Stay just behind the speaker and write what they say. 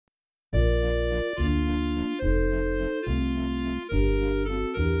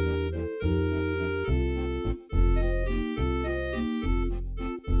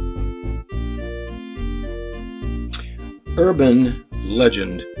Urban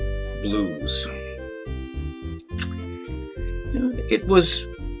legend blues. It was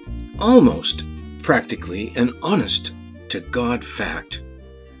almost practically an honest-to-God fact.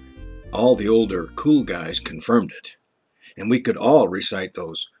 All the older cool guys confirmed it, and we could all recite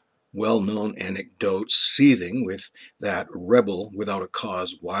those well-known anecdotes seething with that rebel without a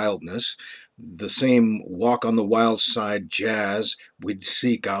cause wildness, the same walk-on-the-wild-side jazz we'd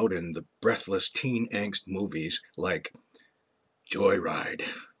seek out in the breathless teen angst movies like Joyride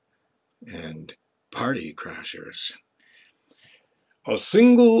and Party Crashers. A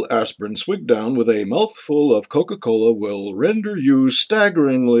single aspirin swigged down with a mouthful of Coca Cola will render you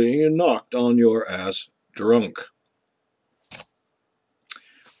staggeringly knocked on your ass drunk.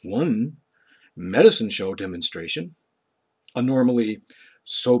 One medicine show demonstration, a normally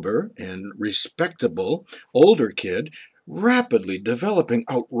sober and respectable older kid rapidly developing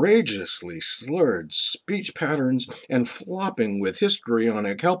outrageously slurred speech patterns and flopping with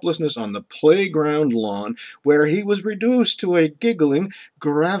histrionic helplessness on the playground lawn, where he was reduced to a giggling,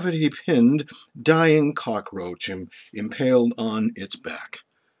 gravity-pinned, dying cockroach impaled on its back.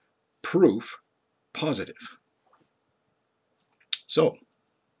 Proof positive. So,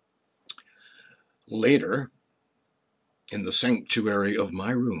 later, in the sanctuary of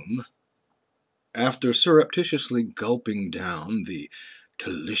my room, after surreptitiously gulping down the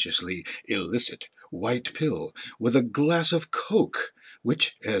deliciously illicit white pill with a glass of Coke,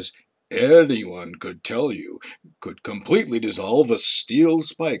 which, as anyone could tell you, could completely dissolve a steel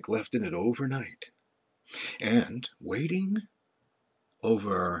spike left in it overnight, and waiting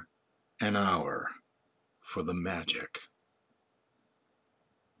over an hour for the magic,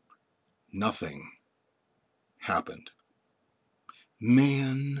 nothing happened.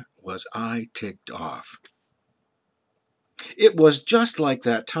 Man, was I ticked off. It was just like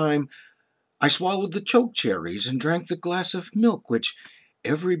that time I swallowed the choke cherries and drank the glass of milk, which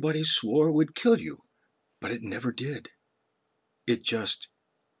everybody swore would kill you, but it never did. It just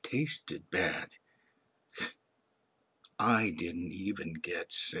tasted bad. I didn't even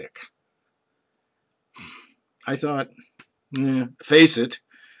get sick. I thought, face it,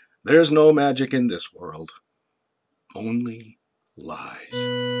 there's no magic in this world. Only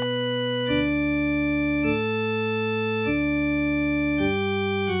lies.